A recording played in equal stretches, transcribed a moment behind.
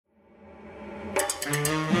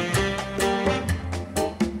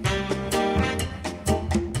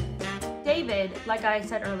like I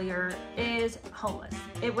said earlier, is homeless.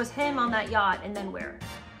 It was him on that yacht, and then where?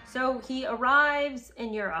 So he arrives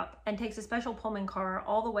in Europe and takes a special Pullman car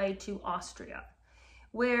all the way to Austria,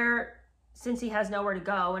 where, since he has nowhere to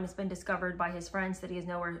go and it's been discovered by his friends that he has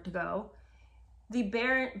nowhere to go, the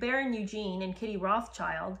Baron Eugene and Kitty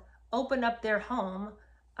Rothschild opened up their home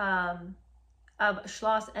of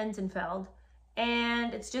Schloss Enzenfeld,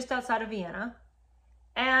 and it's just outside of Vienna.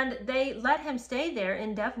 And they let him stay there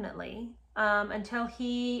indefinitely until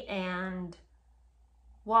he and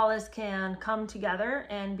Wallace can come together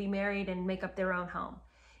and be married and make up their own home.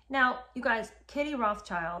 Now, you guys, Kitty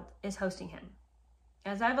Rothschild is hosting him.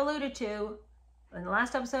 As I've alluded to in the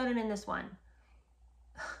last episode and in this one,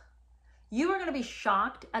 you are going to be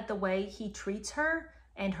shocked at the way he treats her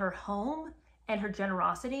and her home and her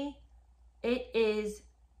generosity. It is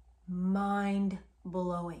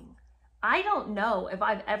mind-blowing. I don't know if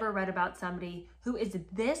I've ever read about somebody who is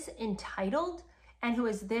this entitled and who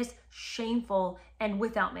is this shameful and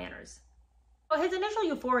without manners. Well, his initial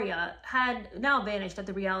euphoria had now vanished at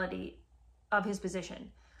the reality of his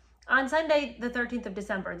position. On Sunday, the 13th of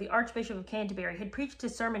December, the Archbishop of Canterbury had preached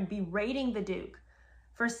his sermon berating the Duke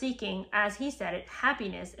for seeking, as he said it,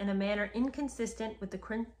 happiness in a manner inconsistent with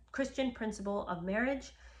the Christian principle of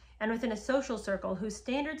marriage and within a social circle whose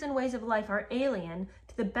standards and ways of life are alien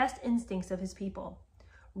to the best instincts of his people.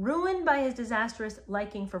 Ruined by his disastrous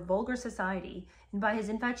liking for vulgar society and by his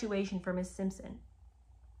infatuation for Miss Simpson,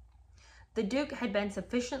 the Duke had been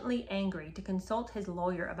sufficiently angry to consult his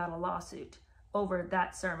lawyer about a lawsuit over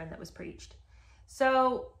that sermon that was preached.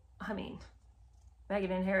 So, I mean,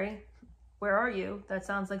 Meghan and Harry, where are you? That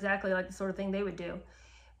sounds exactly like the sort of thing they would do.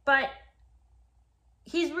 But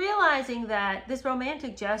he's realizing that this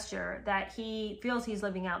romantic gesture that he feels he's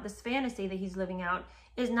living out, this fantasy that he's living out,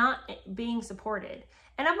 is not being supported.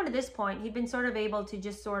 And up until this point, he'd been sort of able to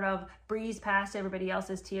just sort of breeze past everybody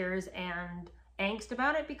else's tears and angst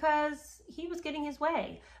about it because he was getting his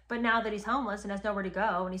way. But now that he's homeless and has nowhere to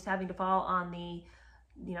go and he's having to fall on the,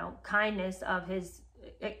 kindness of his,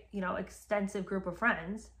 extensive group of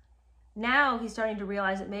friends, now he's starting to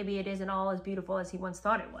realize that maybe it isn't all as beautiful as he once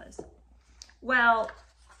thought it was. Well,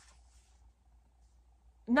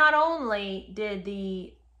 not only did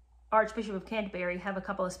the Archbishop of Canterbury have a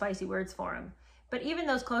couple of spicy words for him, but even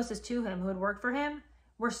those closest to him who had worked for him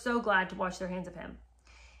were so glad to wash their hands of him.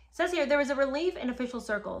 It says here, there was a relief in official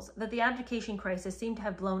circles that the abdication crisis seemed to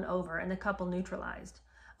have blown over and the couple neutralized.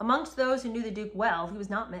 Amongst those who knew the Duke well, he was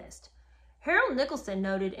not missed. Harold Nicholson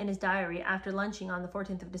noted in his diary after lunching on the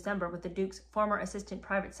 14th of December with the Duke's former assistant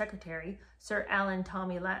private secretary, Sir Alan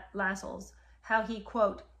Tommy Lascelles, how he,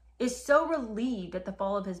 quote, is so relieved at the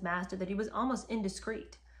fall of his master that he was almost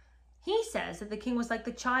indiscreet. He says that the king was like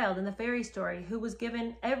the child in the fairy story who was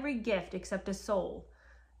given every gift except a soul.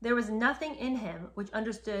 There was nothing in him which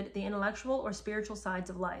understood the intellectual or spiritual sides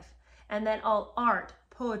of life, and that all art,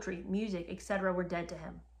 poetry, music, etc. were dead to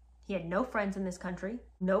him. He had no friends in this country,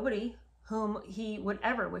 nobody whom he would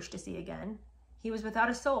ever wish to see again. He was without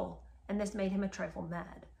a soul, and this made him a trifle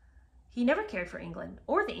mad. He never cared for England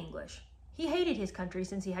or the English. He hated his country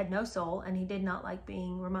since he had no soul, and he did not like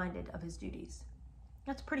being reminded of his duties.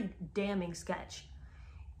 That's a pretty damning sketch.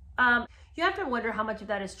 You have to wonder how much of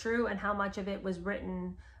that is true and how much of it was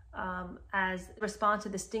written as a response to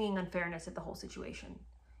the stinging unfairness of the whole situation.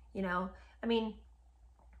 I mean,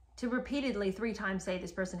 to repeatedly 3 times say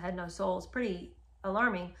this person had no soul is pretty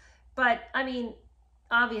alarming. But, I mean,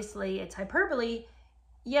 obviously it's hyperbole,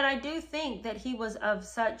 yet I do think that he was of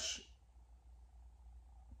such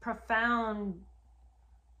profound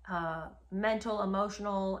mental,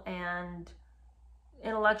 emotional, and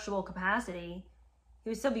intellectual capacity. He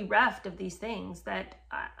was so bereft of these things that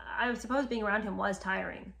I suppose being around him was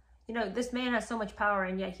tiring. This man has so much power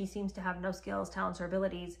and yet he seems to have no skills, talents, or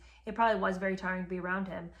abilities. It probably was very tiring to be around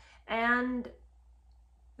him. And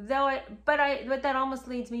but that almost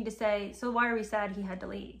leads me to say, so why are we sad he had to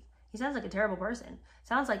leave? He sounds like a terrible person.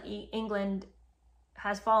 Sounds like England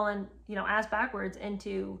has fallen, ass backwards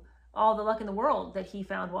into all the luck in the world that he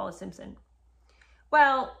found Wallace Simpson.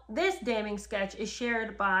 Well, this damning sketch is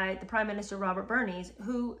shared by the Prime Minister Robert Bernays,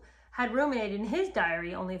 who had ruminated in his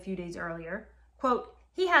diary only a few days earlier, quote,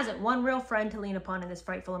 he hasn't one real friend to lean upon in this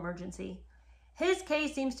frightful emergency. His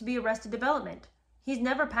case seems to be arrested development. He's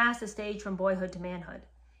never passed the stage from boyhood to manhood.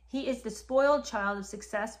 He is the spoiled child of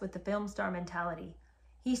success with the film star mentality.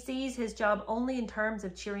 He sees his job only in terms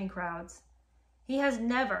of cheering crowds. He has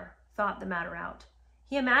never thought the matter out.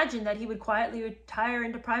 He imagined that he would quietly retire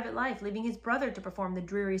into private life, leaving his brother to perform the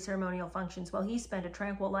dreary ceremonial functions while he spent a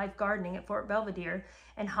tranquil life gardening at Fort Belvedere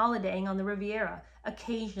and holidaying on the Riviera,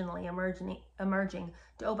 occasionally emerging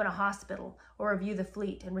to open a hospital or review the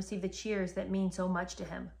fleet and receive the cheers that mean so much to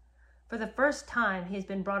him. For the first time, he has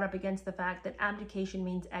been brought up against the fact that abdication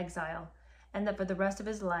means exile, and that for the rest of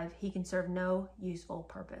his life, he can serve no useful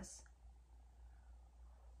purpose.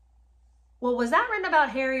 Well, was that written about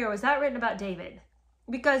Harry or was that written about David?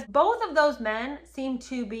 Because both of those men seem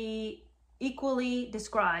to be equally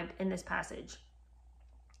described in this passage.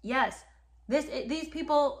 Yes, these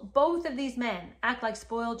people, both of these men, act like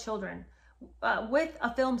spoiled children with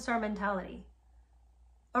a film star mentality.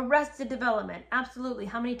 Arrested Development, absolutely.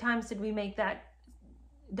 How many times did we make that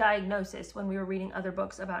diagnosis when we were reading other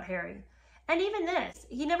books about Harry? And even this,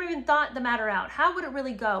 he never even thought the matter out. How would it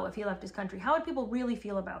really go if he left his country? How would people really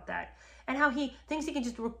feel about that? And how he thinks he can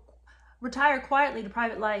just retire quietly to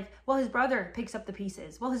private life while his brother picks up the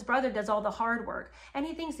pieces, while his brother does all the hard work. And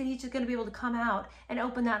he thinks that he's just going to be able to come out and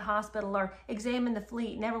open that hospital or examine the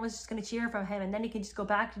fleet and everyone's just going to cheer for him and then he can just go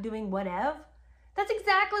back to doing whatever. That's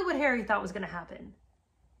exactly what Harry thought was going to happen.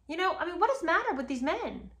 You know, I mean, what does matter with these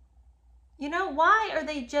men? You know, why are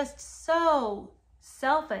they just so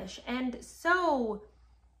selfish and so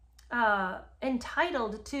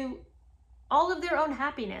entitled to all of their own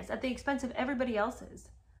happiness at the expense of everybody else's?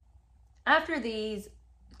 After these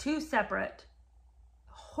two separate,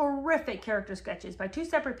 horrific character sketches by two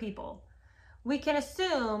separate people, we can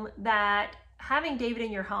assume that having David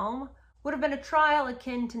in your home would have been a trial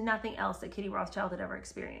akin to nothing else that Kitty Rothschild had ever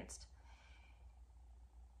experienced.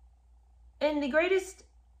 In the greatest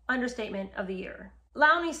understatement of the year,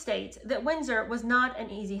 Lowney states that Windsor was not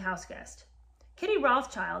an easy houseguest. Kitty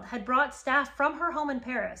Rothschild had brought staff from her home in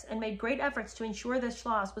Paris and made great efforts to ensure that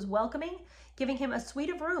Schloss was welcoming, giving him a suite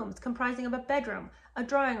of rooms comprising of a bedroom, a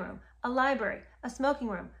drawing room, a library, a smoking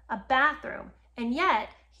room, a bathroom, and yet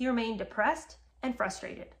he remained depressed and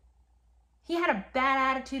frustrated. He had a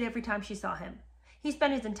bad attitude every time she saw him. He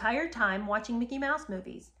spent his entire time watching Mickey Mouse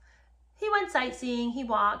movies. He went sightseeing, he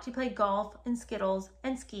walked, he played golf and skittles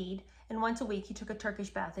and skied, and once a week he took a Turkish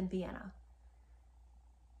bath in Vienna.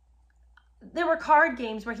 There were card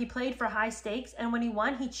games where he played for high stakes, and when he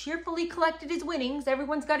won, he cheerfully collected his winnings.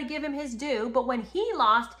 Everyone's got to give him his due, but when he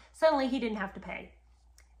lost, suddenly he didn't have to pay.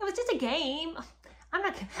 It was just a game.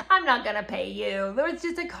 I'm not gonna pay you. It was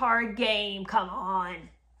just a card game, come on.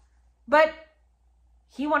 But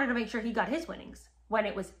he wanted to make sure he got his winnings when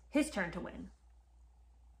it was his turn to win.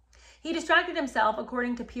 He distracted himself,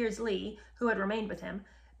 according to Piers Lee, who had remained with him,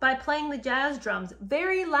 by playing the jazz drums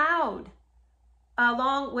very loud,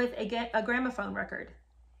 along with a gramophone record.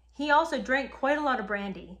 He also drank quite a lot of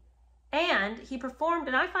brandy, and he performed,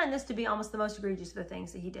 and I find this to be almost the most egregious of the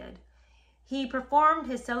things that he did. He performed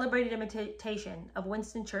his celebrated imitation of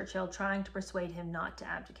Winston Churchill, trying to persuade him not to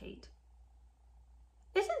abdicate.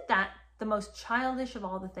 Isn't that the most childish of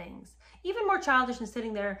all the things? Even more childish than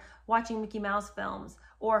sitting there watching Mickey Mouse films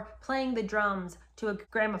or playing the drums to a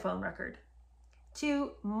gramophone record.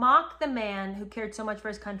 To mock the man who cared so much for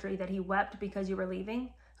his country that he wept because you were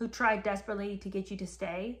leaving, who tried desperately to get you to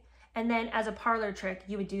stay, and then as a parlor trick,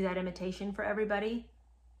 you would do that imitation for everybody.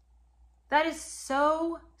 That is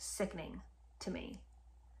so sickening to me.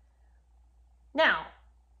 Now,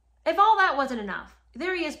 if all that wasn't enough,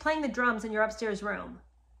 there he is playing the drums in your upstairs room,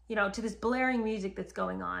 you know, to this blaring music that's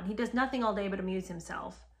going on. He does nothing all day but amuse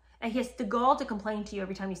himself. And he has the gall to complain to you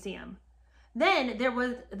every time you see him. Then there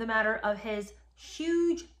was the matter of his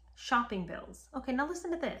huge shopping bills. Okay, now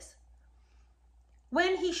listen to this.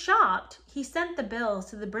 When he shopped, he sent the bills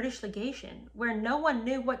to the British legation where no one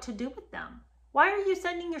knew what to do with them. Why are you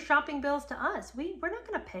sending your shopping bills to us? We're not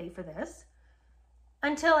going to pay for this.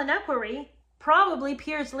 Until an equerry, probably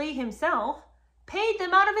Piers Lee himself, paid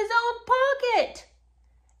them out of his own pocket.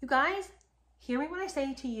 You guys, hear me when I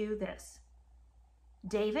say to you this.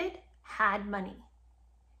 David had money.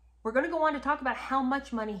 We're going to go on to talk about how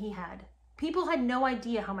much money he had. People had no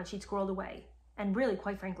idea how much he'd squirreled away, and really,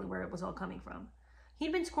 quite frankly, where it was all coming from.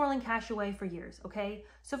 He'd been squirreling cash away for years, okay?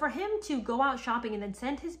 So for him to go out shopping and then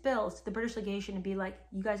send his bills to the British legation and be like,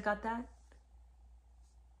 you guys got that?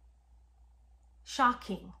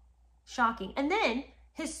 Shocking. Shocking. And then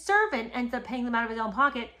his servant ends up paying them out of his own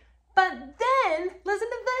pocket. But then, listen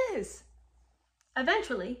to this.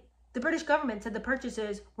 Eventually, the British government said the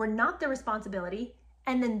purchases were not their responsibility,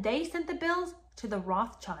 and then they sent the bills to the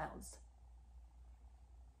Rothschilds.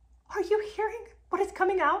 Are you hearing what is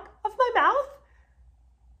coming out of my mouth?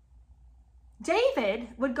 David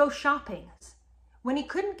would go shopping. When he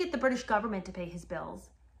couldn't get the British government to pay his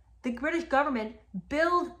bills, the British government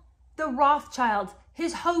billed the The Rothschilds,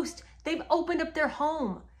 his host, they've opened up their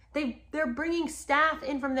home. They're bringing staff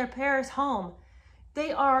in from their Paris home.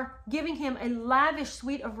 They are giving him a lavish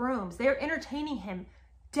suite of rooms. They are entertaining him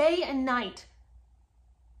day and night.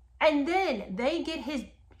 And then they get his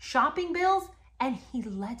shopping bills and he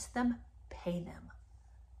lets them pay them.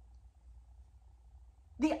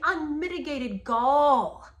 The unmitigated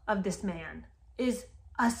gall of this man is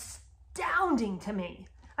astounding to me.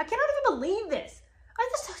 I cannot even believe this.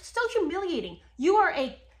 This is so humiliating. You are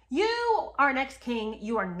an ex-king.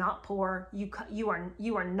 You are not poor. You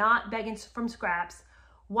are not begging from scraps.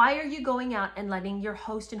 Why are you going out and letting your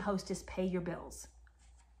host and hostess pay your bills?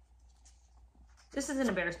 This is an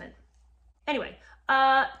embarrassment. Anyway,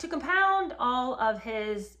 to compound all of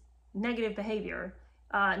his negative behavior,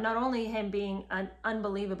 not only him being an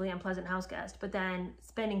unbelievably unpleasant house guest, but then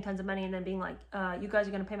spending tons of money and then being like, you guys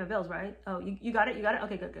are going to pay my bills, right? Oh, you got it? You got it?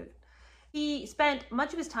 Okay, good. He spent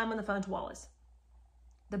much of his time on the phone to Wallace.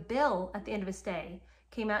 The bill at the end of his stay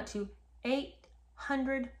came out to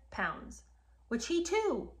 £800, which he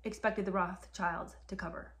too expected the Rothschilds to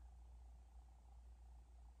cover.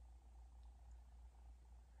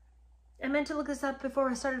 I meant to look this up before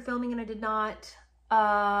I started filming and I did not.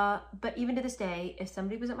 But even to this day, if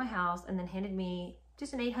somebody was at my house and then handed me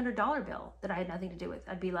just an $800 bill that I had nothing to do with,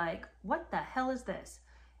 I'd be like, what the hell is this?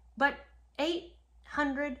 But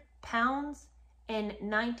 £800 in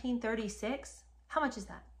 1936? How much is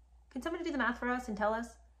that? Can somebody do the math for us and tell us?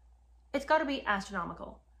 It's got to be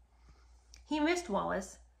astronomical. He missed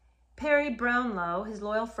Wallace. Perry Brownlow, his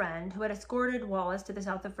loyal friend, who had escorted Wallace to the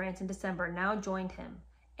south of France in December, now joined him.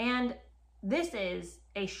 And this is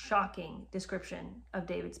a shocking description of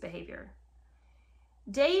David's behavior.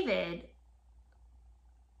 David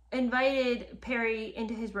invited Perry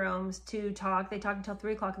into his rooms to talk. They talked until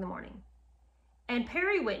 3 o'clock in the morning. And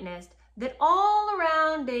Perry witnessed that all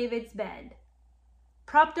around David's bed,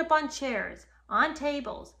 propped up on chairs, on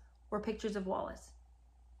tables, were pictures of Wallace.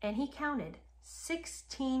 And he counted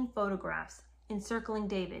 16 photographs encircling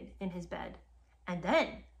David in his bed. And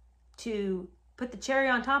then, to put the cherry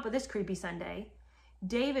on top of this creepy sundae,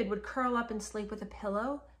 David would curl up and sleep with a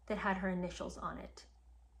pillow that had her initials on it.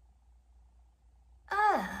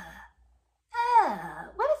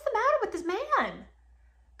 What is the matter with this man?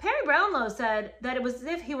 Perry Brownlow said that it was as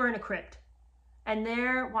if he were in a crypt. And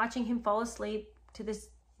there, watching him fall asleep to this,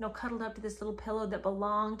 cuddled up to this little pillow that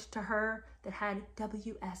belonged to her that had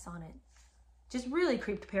WS on it, just really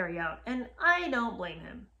creeped Perry out. And I don't blame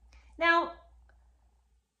him. Now,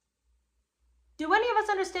 do any of us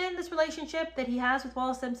understand this relationship that he has with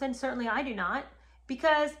Wallace Simpson? Certainly I do not,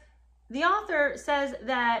 because the author says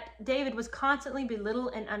that David was constantly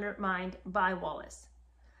belittled and undermined by Wallace.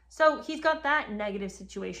 So he's got that negative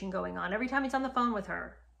situation going on. Every time he's on the phone with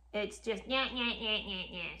her, it's just, yeah.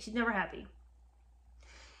 She's never happy.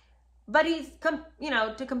 But he's,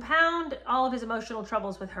 to compound all of his emotional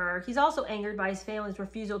troubles with her, he's also angered by his family's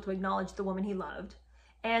refusal to acknowledge the woman he loved.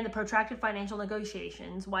 And the protracted financial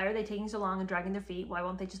negotiations. Why are they taking so long and dragging their feet? Why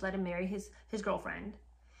won't they just let him marry his girlfriend?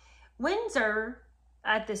 Windsor,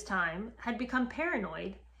 at this time, had become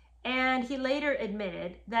paranoid, and he later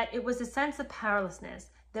admitted that it was a sense of powerlessness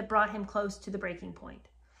that brought him close to the breaking point.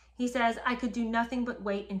 He says, I could do nothing but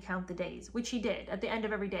wait and count the days, which he did. At the end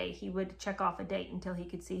of every day, he would check off a date until he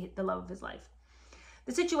could see the love of his life.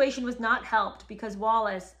 The situation was not helped because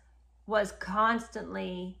Wallace was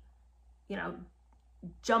constantly,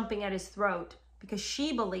 jumping at his throat because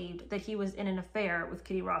she believed that he was in an affair with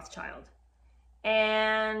Kitty Rothschild.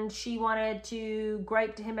 And she wanted to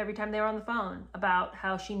gripe to him every time they were on the phone about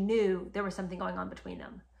how she knew there was something going on between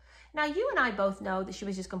them. Now, you and I both know that she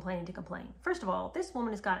was just complaining to complain. First of all, this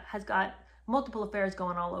woman has got multiple affairs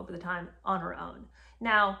going all over the time on her own.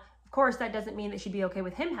 Now, of course, that doesn't mean that she'd be okay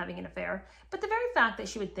with him having an affair, but the very fact that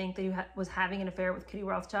she would think that he was having an affair with Kitty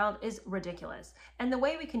Rothschild is ridiculous. And the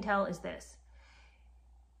way we can tell is this.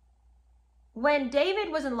 When David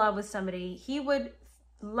was in love with somebody, he would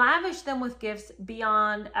lavish them with gifts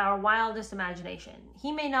beyond our wildest imagination.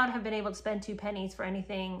 He may not have been able to spend 2 pennies for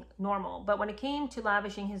anything normal, but when it came to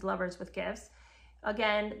lavishing his lovers with gifts,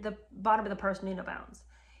 again, the bottom of the purse knew no bounds.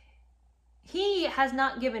 He has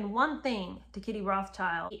not given one thing to Kitty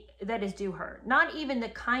Rothschild that is due her, not even the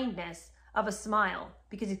kindness of a smile,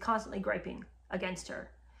 because he's constantly griping against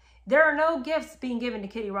her. There are no gifts being given to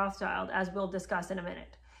Kitty Rothschild, as we'll discuss in a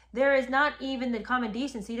minute. There is not even the common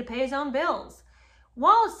decency to pay his own bills.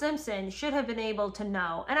 Wallace Simpson should have been able to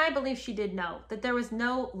know, and I believe she did know, that there was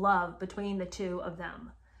no love between the two of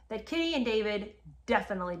them. That Kitty and David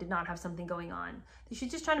definitely did not have something going on.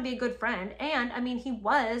 She's just trying to be a good friend. And,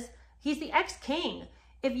 he's the ex-king.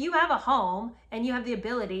 If you have a home and you have the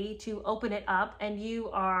ability to open it up and you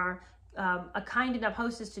are a kind enough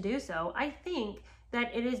hostess to do so, I think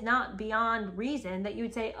that it is not beyond reason that you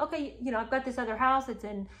would say, okay, I've got this other house. It's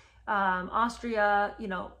in Austria,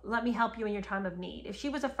 let me help you in your time of need. If she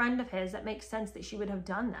was a friend of his, that makes sense that she would have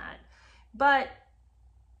done that. But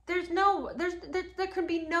there could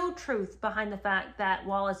be no truth behind the fact that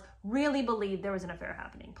Wallace really believed there was an affair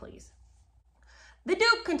happening, please. The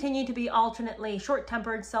Duke continued to be alternately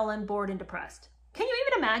short-tempered, sullen, bored, and depressed. Can you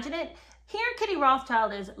even imagine it? Here Kitty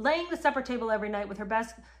Rothschild is laying the supper table every night with her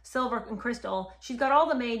best silver and crystal. She's got all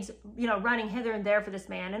the maids, running hither and there for this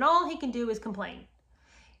man, and all he can do is complain.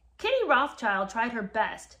 Kitty Rothschild tried her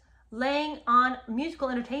best, laying on musical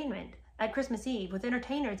entertainment at Christmas Eve with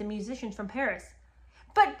entertainers and musicians from Paris.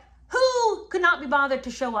 But who could not be bothered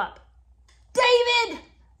to show up? David!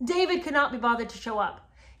 David could not be bothered to show up.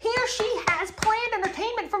 Here she has planned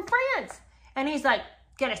entertainment from France. And he's like,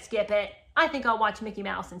 gonna skip it. I think I'll watch Mickey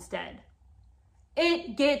Mouse instead.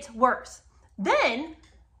 It gets worse. Then,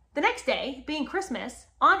 the next day, being Christmas,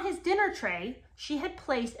 on his dinner tray, she had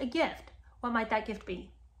placed a gift. What might that gift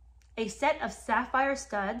be? A set of sapphire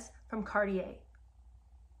studs from Cartier.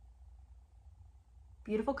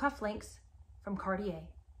 Beautiful cufflinks from Cartier.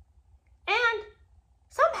 And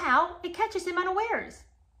somehow it catches him unawares.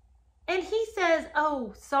 And he says,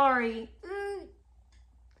 oh, sorry.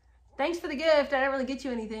 Thanks for the gift. I didn't really get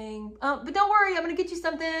you anything. But don't worry, I'm going to get you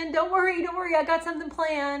something. Don't worry. I got something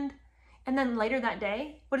planned. And then later that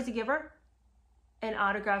day, what does he give her? An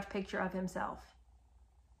autographed picture of himself.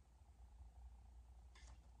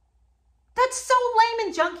 That's so lame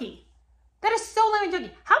and junky. That is so lame and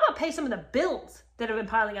junky. How about pay some of the bills that have been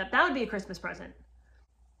piling up? That would be a Christmas present.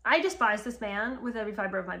 I despise this man with every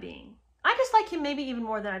fiber of my being. I dislike him maybe even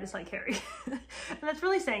more than I dislike Harry. And that's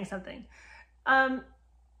really saying something.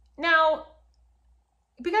 Now,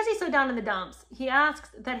 because he's so down in the dumps, he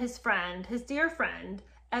asks that his friend, his dear friend,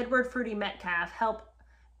 Edward Fruity Metcalf,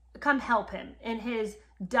 come help him in his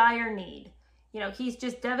dire need. He's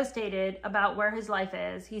just devastated about where his life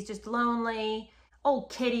is. He's just lonely.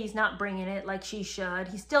 Old Kitty's not bringing it like she should.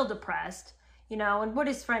 He's still depressed, and would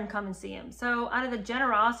his friend come and see him? So out of the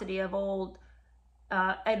generosity of old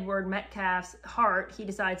Edward Metcalf's heart, he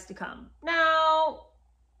decides to come. Now,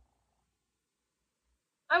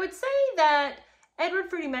 I would say that Edward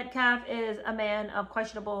Fruity Metcalf is a man of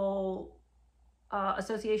questionable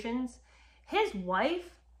associations. His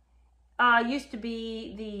wife used to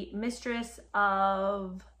be the mistress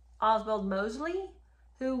of Oswald Mosley,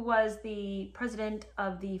 who was the president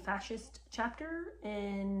of the fascist chapter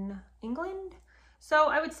in England. So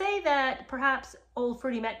I would say that perhaps old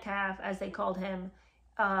Fruity Metcalf, as they called him,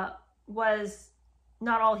 was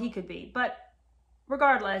not all he could be. But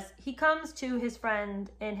regardless, he comes to his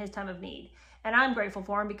friend in his time of need. And I'm grateful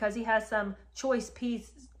for him because he has some choice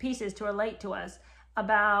pieces to relate to us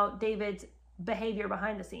about David's behavior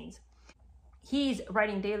behind the scenes. He's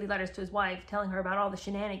writing daily letters to his wife, telling her about all the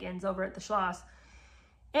shenanigans over at the Schloss.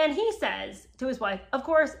 And he says to his wife, of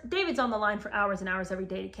course, David's on the line for hours and hours every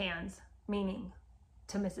day to Cannes, meaning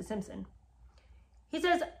to Mrs. Simpson. He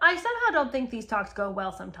says, I somehow don't think these talks go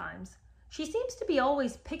well sometimes. She seems to be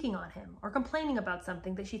always picking on him or complaining about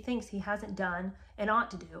something that she thinks he hasn't done and ought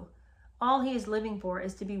to do. All he is living for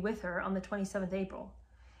is to be with her on the 27th April.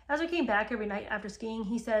 As we came back every night after skiing,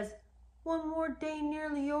 he says, one more day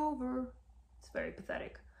nearly over. It's very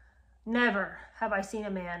pathetic. Never have I seen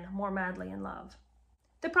a man more madly in love.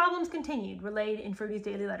 The problems continued, relayed in Fruity's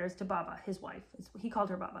daily letters to Baba, his wife. He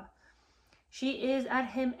called her Baba. She is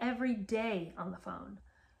at him every day on the phone.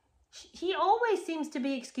 He always seems to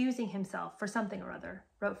be excusing himself for something or other,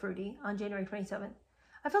 wrote Fruity on January 27th.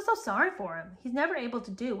 I feel so sorry for him. He's never able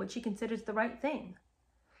to do what she considers the right thing.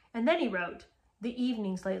 And then he wrote, the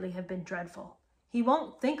evenings lately have been dreadful. He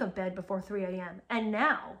won't think of bed before 3 a.m. And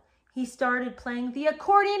now he started playing the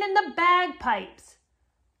accordion and the bagpipes.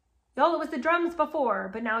 Y'all, it was the drums before,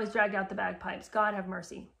 but now he's dragged out the bagpipes. God have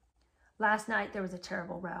mercy. Last night there was a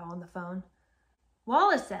terrible row on the phone.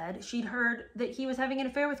 Wallace said she'd heard that he was having an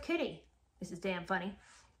affair with Kitty. This is damn funny.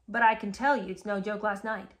 But I can tell you it's no joke last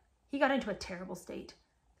night. He got into a terrible state.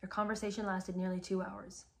 Their conversation lasted nearly 2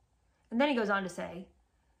 hours. And then he goes on to say,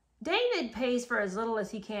 David pays for as little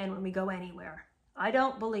as he can when we go anywhere. I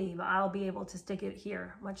don't believe I'll be able to stick it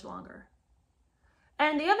here much longer.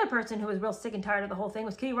 And the other person who was real sick and tired of the whole thing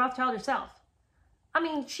was Kitty Rothschild herself. I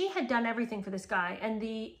mean, she had done everything for this guy, and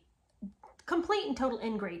the complete and total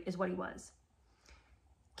ingrate is what he was.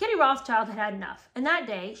 Kitty Rothschild had had enough, and that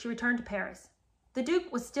day she returned to Paris. The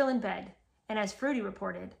Duke was still in bed, and as Fruity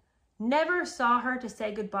reported, never saw her to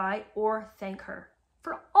say goodbye or thank her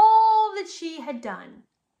for all that she had done.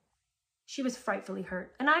 She was frightfully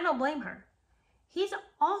hurt, and I don't blame her. He's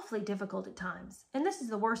awfully difficult at times, and this is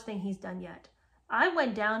the worst thing he's done yet. I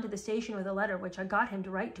went down to the station with a letter which I got him to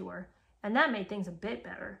write to her, and that made things a bit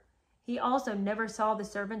better. He also never saw the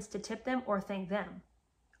servants to tip them or thank them.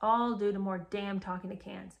 All due to more damn talking to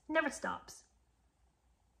cans. It never stops.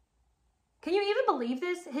 Can you even believe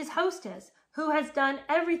this? His hostess, who has done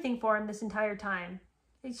everything for him this entire time.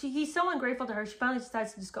 He's so ungrateful to her, she finally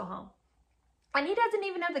decides to just go home. And he doesn't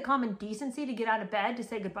even have the common decency to get out of bed to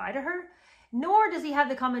say goodbye to her. Nor does he have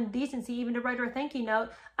the common decency even to write her a thank you note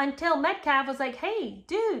until Metcalf was like, hey,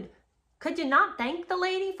 dude, could you not thank the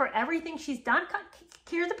lady for everything she's done?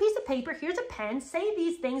 Here's a piece of paper, here's a pen, say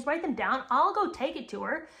these things, write them down, I'll go take it to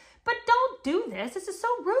her. But don't do this, this is so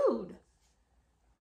rude.